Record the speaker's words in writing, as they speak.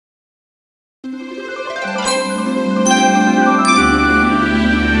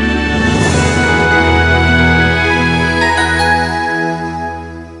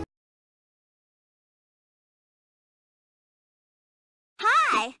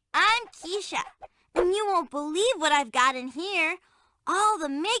Kisha, and you won't believe what I've got in here. All the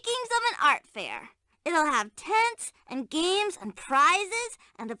makings of an art fair. It'll have tents and games and prizes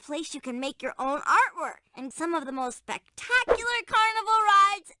and a place you can make your own artwork and some of the most spectacular carnival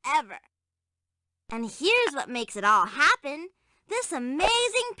rides ever. And here's what makes it all happen. This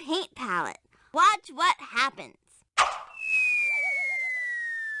amazing paint palette. Watch what happens.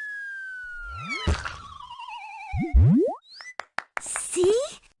 See?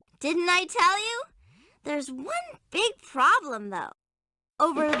 Didn't I tell you? There's one big problem, though.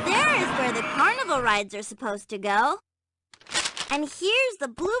 Over there is where the carnival rides are supposed to go. And here's the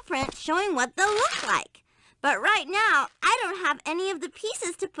blueprint showing what they'll look like. But right now, I don't have any of the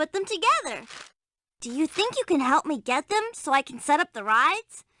pieces to put them together. Do you think you can help me get them so I can set up the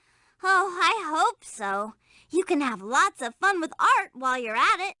rides? Oh, I hope so. You can have lots of fun with art while you're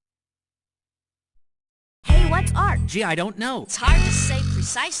at it. Hey, what's art? Gee, I don't know. It's hard to say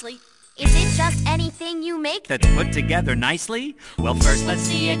precisely. Is it just anything you make? That's put together nicely? Well, first let's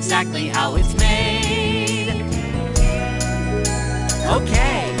see exactly how it's made.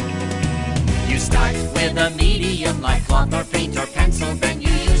 Okay. You start with a medium like cloth or paint or pencil. Then you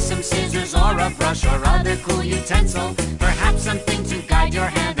use some scissors or a brush or other cool utensil. Perhaps something to guide your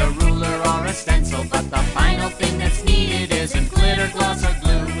hand, a ruler or a stencil. But the final thing that's needed isn't glitter, gloss, or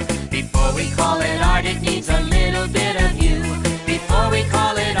glue. Before we call it art, it needs a little bit of you. Before we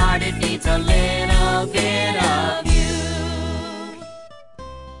call it art, it needs a little bit of you.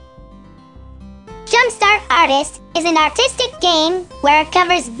 JumpStart Artist is an artistic game where it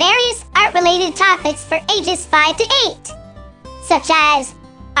covers various art-related topics for ages 5 to 8, such as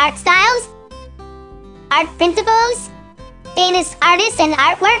art styles, art principles, famous artists and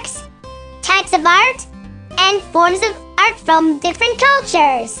artworks, types of art, and forms of art from different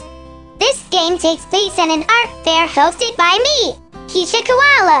cultures. This game takes place at an art fair hosted by me, Kisha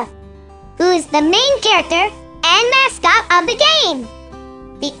Koala, who is the main character and mascot of the game.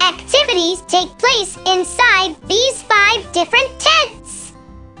 The activities take place inside these 5 different tents.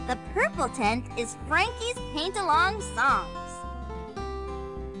 The purple tent is Frankie's Paint-Along Songs.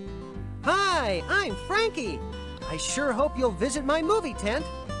 Hi, I'm Frankie. I sure hope you'll visit my movie tent.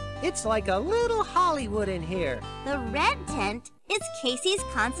 It's like a little Hollywood in here. The red tent is Casey's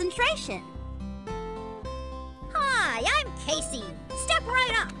Concentration. Hi, I'm Casey. Step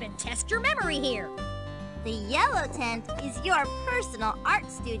right up and test your memory here. The yellow tent is your personal art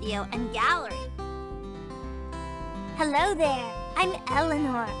studio and gallery. Hello there, I'm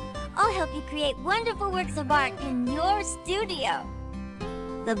Eleanor. I'll help you create wonderful works of art in your studio.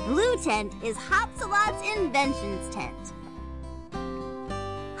 The blue tent is Hopsalot's Inventions tent.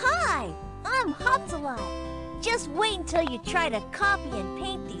 Hi, I'm Hopsalot. Just wait until you try to copy and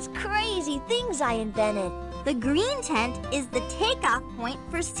paint these crazy things I invented. The green tent is the takeoff point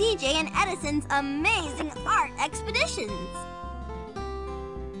for CJ and Edison's amazing art expeditions.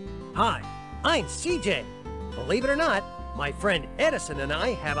 Hi, I'm CJ. Believe it or not, my friend Edison and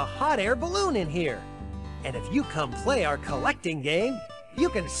I have a hot air balloon in here. And if you come play our collecting game, you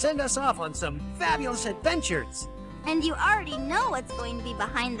can send us off on some fabulous adventures. And you already know what's going to be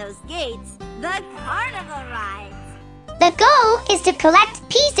behind those gates, the carnival rides. The goal is to collect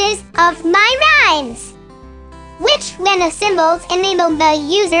pieces of my rhymes, which, when assembled, enable the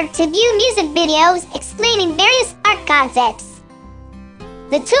user to view music videos explaining various art concepts.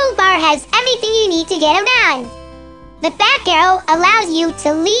 The toolbar has everything you need to get around. The back arrow allows you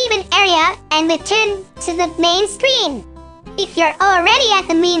to leave an area and return to the main screen. If you're already at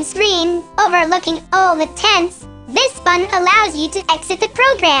the main screen, overlooking all the tents, this button allows you to exit the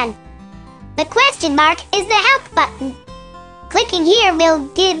program. The question mark is the help button. Clicking here will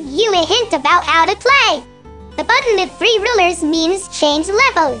give you a hint about how to play. The button with 3 rulers means change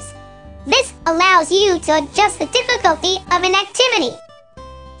levels. This allows you to adjust the difficulty of an activity.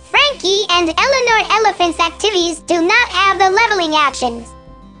 Frankie and Eleanor Elephant's activities do not have the leveling actions.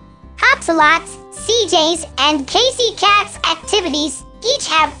 Hopsalot's, CJ's, and Casey Cat's activities each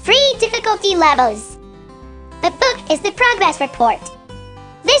have 3 difficulty levels. The book is the progress report.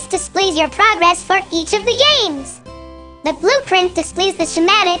 This displays your progress for each of the games. The blueprint displays the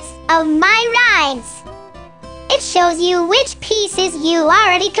schematics of my rhymes. It shows you which pieces you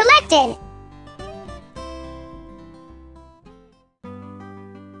already collected.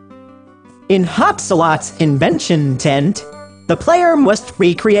 In Hopsalot's Invention tent, the player must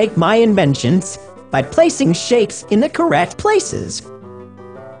recreate my inventions by placing shapes in the correct places.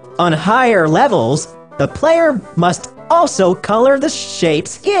 On higher levels, the player must also color the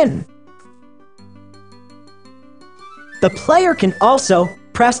shapes in. The player can also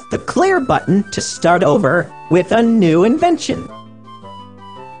press the clear button to start over with a new invention.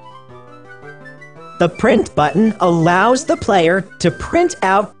 The print button allows the player to print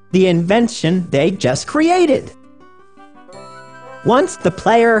out the invention they just created. Once the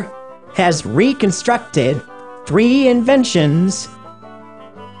player has reconstructed 3 inventions,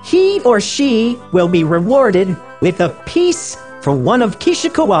 he or she will be rewarded with a piece for one of Kisha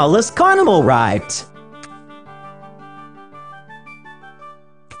Koala's carnival rides.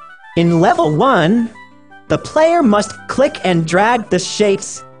 In level 1, the player must click and drag the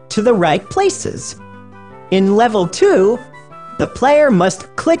shapes to the right places. In level 2, the player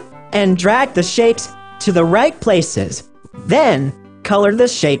must click and drag the shapes to the right places, then color the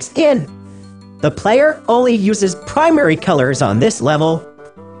shapes in. The player only uses primary colors on this level.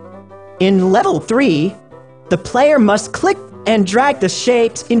 In level 3, the player must click and drag the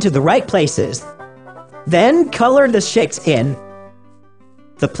shapes into the right places, then color the shapes in.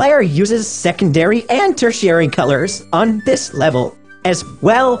 The player uses secondary and tertiary colors on this level, as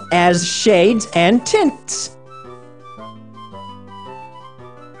well as shades and tints.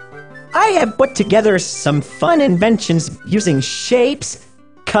 I have put together some fun inventions using shapes,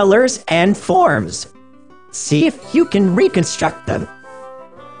 colors, and forms. See if you can reconstruct them.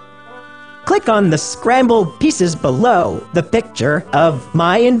 Click on the scrambled pieces below the picture of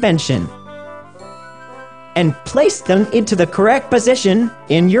my invention and place them into the correct position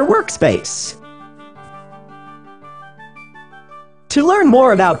in your workspace. To learn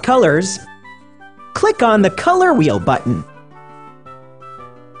more about colors, click on the Color Wheel button.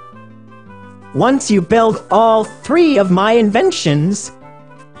 Once you build all 3 of my inventions,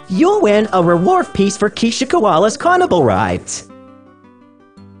 you'll win a reward piece for Kisha Koala's carnival rides.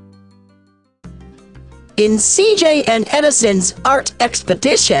 In CJ and Edison's art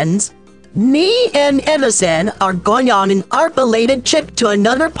expeditions, me and Edison are going on an art-related trip to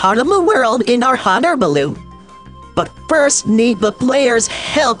another part of the world in our hot air balloon. But first need the player's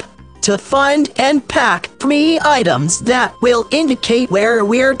help to find and pack 3 items that will indicate where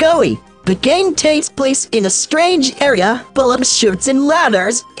we're going. The game takes place in a strange area full of chutes and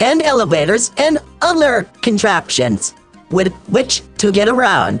ladders and elevators and other contraptions with which to get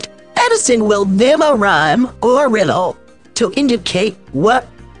around. Edison will name a rhyme or riddle to indicate what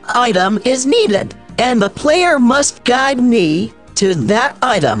item is needed, and the player must guide me to that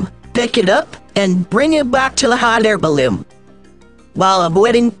item, pick it up, and bring it back to the hot air balloon, while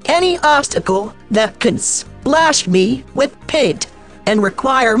avoiding any obstacle that could splash me with paint and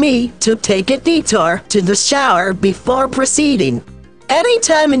require me to take a detour to the shower before proceeding.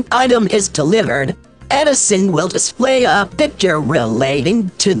 Anytime an item is delivered, Edison will display a picture relating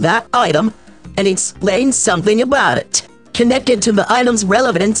to that item and explain something about it, connected to the item's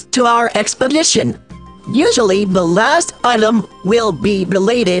relevance to our expedition. Usually, the last item will be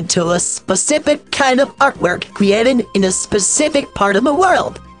related to a specific kind of artwork created in a specific part of the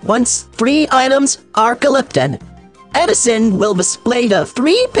world. Once 3 items are collected, Edison will display the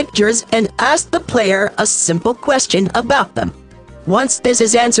 3 pictures and ask the player a simple question about them. Once this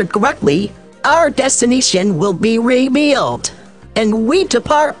is answered correctly, our destination will be revealed, and we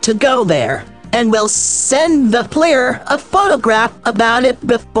depart to go there, and we'll send the player a photograph about it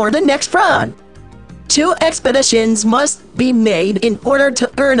before the next run. 2 expeditions must be made in order to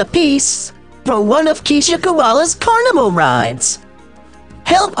earn a piece for one of Kisha Koala's carnival rides.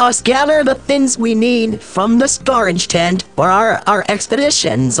 Help us gather the things we need from the storage tent for our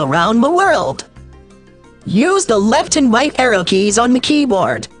expeditions around the world. Use the left and right arrow keys on the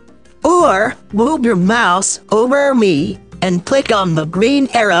keyboard, or move your mouse over me and click on the green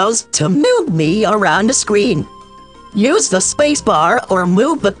arrows to move me around the screen. Use the spacebar or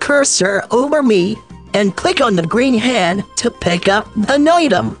move the cursor over me and click on the green hand to pick up an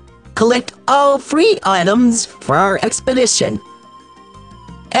item. Collect all 3 items for our expedition.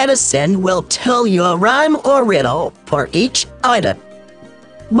 Edison will tell you a rhyme or riddle for each item.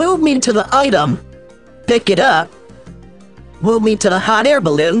 Move me to the item, pick it up, move me to the hot air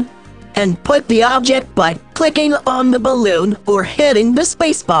balloon, and put the object by clicking on the balloon or hitting the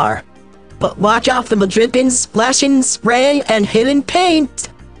spacebar. But watch out for the dripping, splashing spray and hidden paint.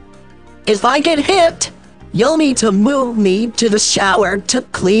 If I get hit, you'll need to move me to the shower to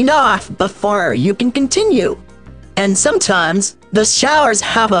clean off before you can continue. And sometimes, the showers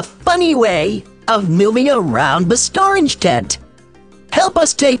have a funny way of moving around the storage tent. Help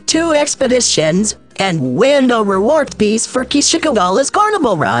us take 2 expeditions and win a reward piece for Kisha Koala's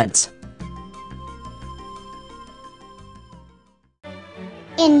carnival rides.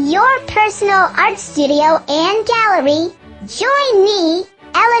 In your personal art studio and gallery, join me,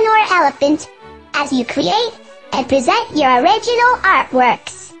 Eleanor Elephant, as you create and present your original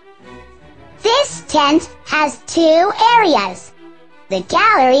artworks. This tent has 2 areas. the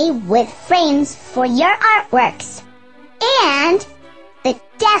gallery with frames for your artworks, and the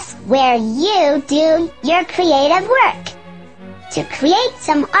desk where you do your creative work. To create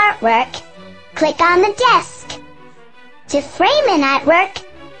some artwork, click on the desk. To frame an artwork,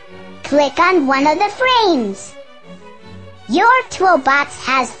 click on one of the frames. Your toolbox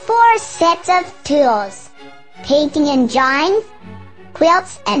has 4 sets of tools: painting and drawing,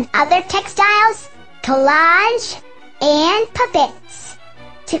 quilts and other textiles, collage, and puppets.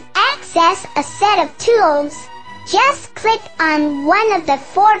 To access a set of tools, just click on one of the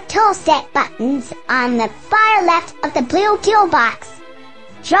 4 toolset buttons on the far left of the blue toolbox.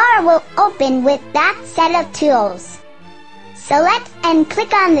 Drawer will open with that set of tools. Select and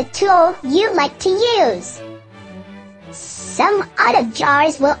click on the tool you like to use. Some other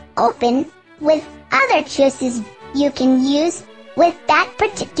drawers will open with other choices you can use with that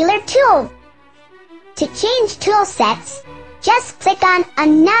particular tool. To change tool sets, just click on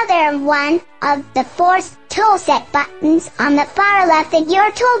another one of the 4 toolset buttons on the far left of your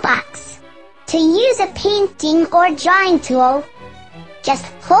toolbox. To use a painting or drawing tool, just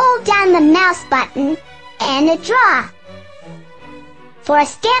hold down the mouse button and draw. For a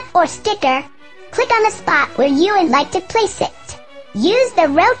stamp or sticker, click on the spot where you would like to place it. Use the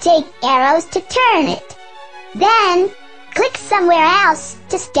rotate arrows to turn it. Then, click somewhere else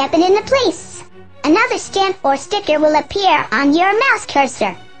to stamp it into place. Another stamp or sticker will appear on your mouse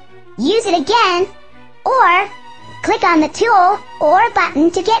cursor. Use it again, or click on the tool or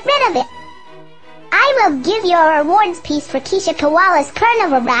button to get rid of it. I will give you a rewards piece for Kisha Koala's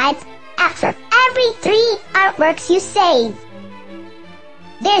carnival rides after every 3 artworks you save.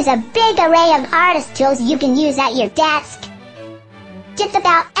 There's a big array of artist tools you can use at your desk. Just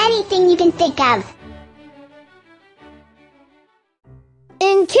about anything you can think of.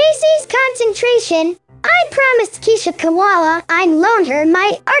 In Casey's concentration, I promised Kisha Koala I'd loan her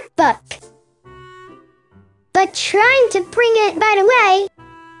my art book. But trying to bring it right away,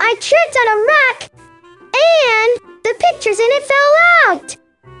 I tripped on a rock, and the pictures in it fell out.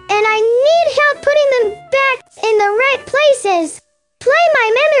 And I need help putting them back in the right places. Play my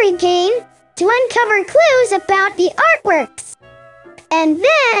memory game to uncover clues about the artworks. And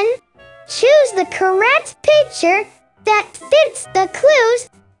then choose the correct picture that fits the clues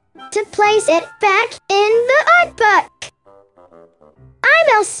to place it back in the art book. I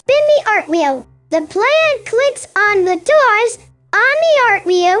will spin the art wheel. The player clicks on the doors on the art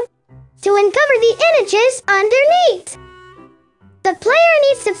wheel to uncover the images underneath. The player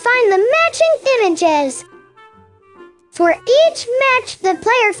needs to find the matching images. For each match the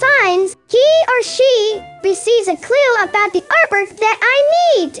player finds, he or she receives a clue about the artwork that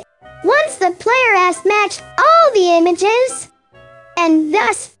I need. Once the player has matched all the images, and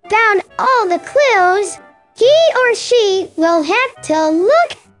thus found all the clues, he or she will have to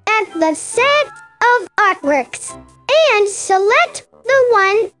look at the set of artworks and select the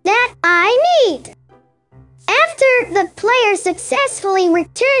one that I need. After the player successfully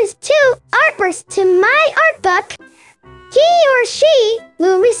returns 2 artworks to my art book, he or she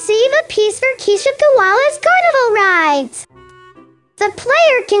will receive a piece for Kisha Koala's carnival rides. The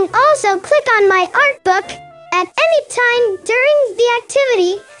player can also click on my art book at any time during the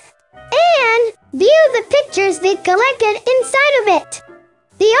activity and view the pictures they collected inside of it.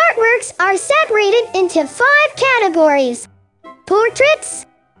 The artworks are separated into 5 categories: portraits,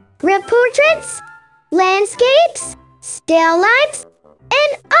 group portraits, landscapes, still lifes,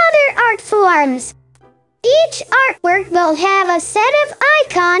 and other art forms. Each artwork will have a set of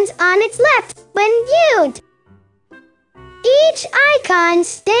icons on its left when viewed. Each icon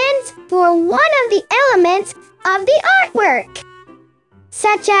stands for one of the elements of the artwork,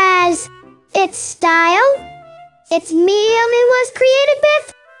 such as its style, its medium it was created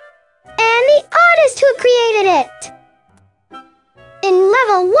with, and the artist who created it. In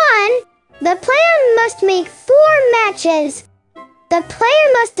level 1, the player must make 4 matches. The player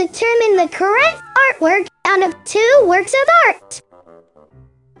must determine the correct artwork out of 2 works of art.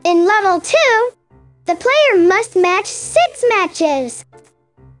 In level 2, the player must match 6 matches.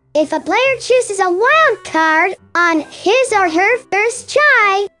 If a player chooses a wild card on his or her first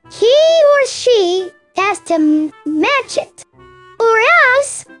try, he or she has to match it. Or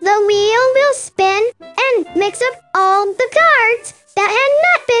else, the wheel will spin and mix up all the cards that had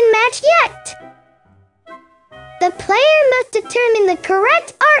not been matched yet. The player must determine the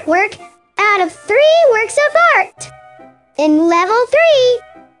correct artwork out of 3 works of art. In level 3,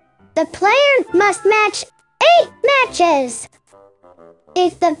 the player must match 8 matches.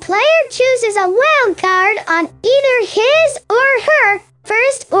 If the player chooses a wild card on either his or her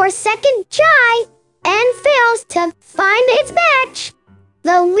first or second try and fails to find its match,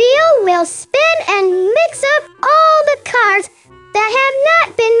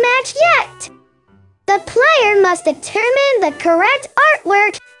 must determine the correct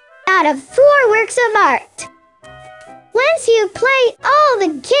artwork out of 4 works of art. Once you play all the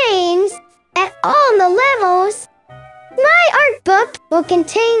games at all the levels, my art book will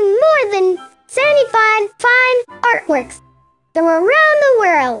contain more than 75 fine artworks from around the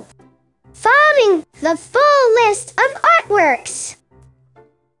world, following the full list of artworks.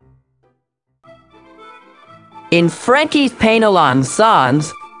 In Frankie's Paint-Along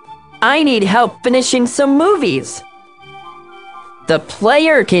songs, I need help finishing some movies. The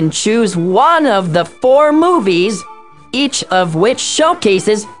player can choose one of the 4 movies, each of which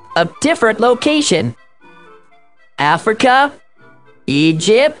showcases a different location: Africa,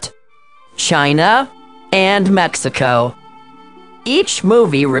 Egypt, China, and Mexico. Each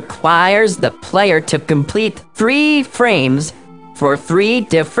movie requires the player to complete 3 frames for 3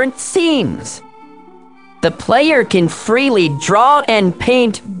 different scenes. The player can freely draw and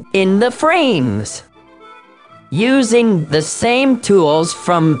paint in the frames, using the same tools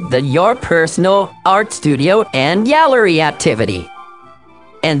from the Your Personal Art Studio and Gallery activity.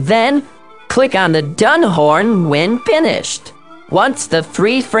 And then click on the Done horn when finished. Once the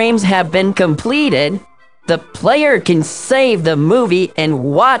 3 frames have been completed, the player can save the movie and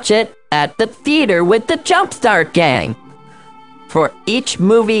watch it at the theater with the JumpStart gang. For each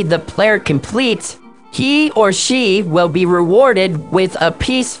movie the player completes, he or she will be rewarded with a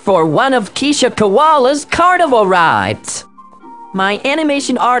piece for one of Kisha Koala's carnival rides. My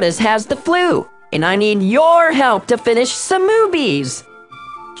animation artist has the flu, and I need your help to finish some movies.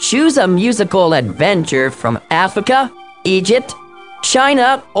 Choose a musical adventure from Africa, Egypt,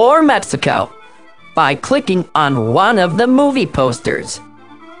 China, or Mexico by clicking on one of the movie posters.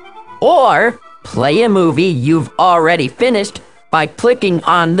 Or play a movie you've already finished by clicking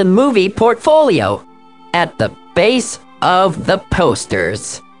on the movie portfolio at the base of the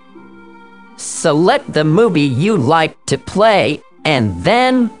posters. Select the movie you like to play and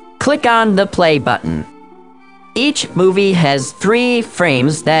then click on the play button. Each movie has 3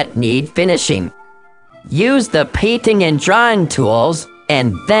 frames that need finishing. Use the painting and drawing tools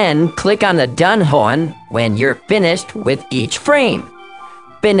and then click on the Done horn when you're finished with each frame.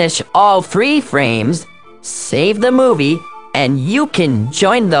 Finish all 3 frames, save the movie, and you can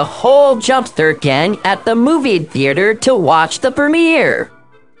join the whole JumpStart gang at the movie theater to watch the premiere.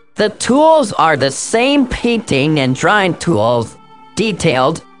 The tools are the same painting and drawing tools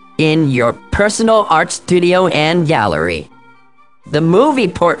detailed in Your Personal Art Studio and Gallery. The movie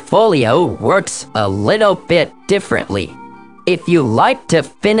portfolio works a little bit differently. If you like to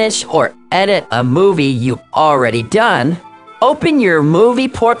finish or edit a movie you've already done, open your movie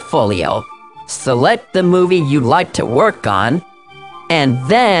portfolio. Select the movie you'd like to work on, and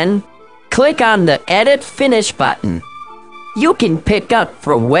then click on the Edit Finish button. You can pick up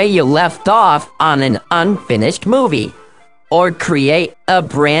from where you left off on an unfinished movie, or create a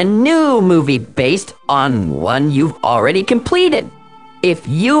brand new movie based on one you've already completed. If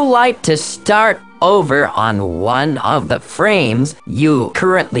you like to start over on one of the frames you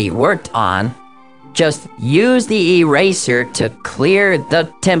currently worked on, just use the eraser to clear the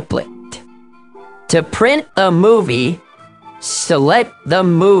template. To print a movie, select the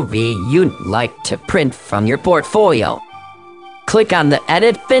movie you'd like to print from your portfolio. Click on the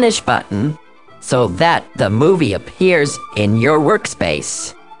Edit Finish button so that the movie appears in your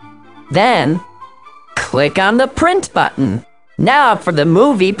workspace. Then, click on the Print button. Now for the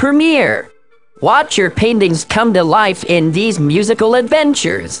movie premiere. Watch your paintings come to life in these musical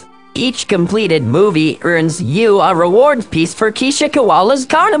adventures. Each completed movie earns you a reward piece for Kisha Koala's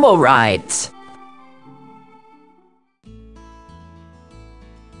carnival rides.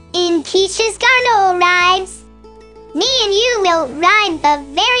 In Kisha's carnival rides, me and you will ride the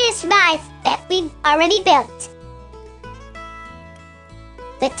various rides that we've already built.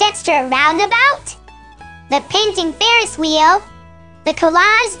 The texture roundabout, the painting Ferris wheel, the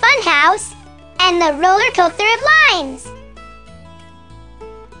collage funhouse, and the roller coaster of lines.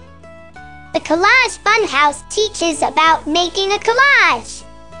 The collage funhouse teaches about making a collage.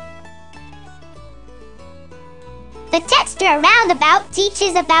 The texture roundabout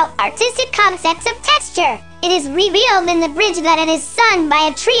teaches about artistic concepts of texture. It is revealed in the bridge that it is sung by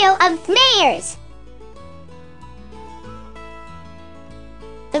a trio of mayors.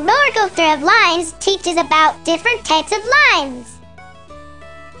 The roller coaster of lines teaches about different types of lines.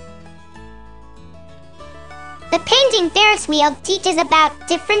 The painting Ferris wheel teaches about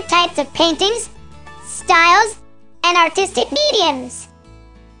different types of paintings, styles, and artistic mediums.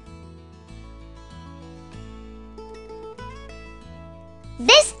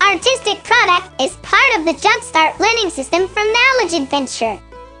 This artistic product is part of the JumpStart learning system from Knowledge Adventure.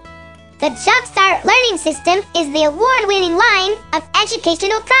 The JumpStart Learning System is the award-winning line of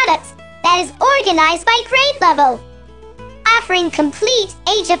educational products that is organized by grade level, offering complete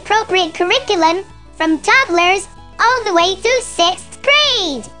age-appropriate curriculum from toddlers all the way through 6th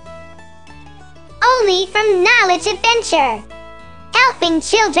grade. Only from Knowledge Adventure, helping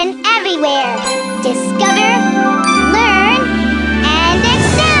children everywhere discover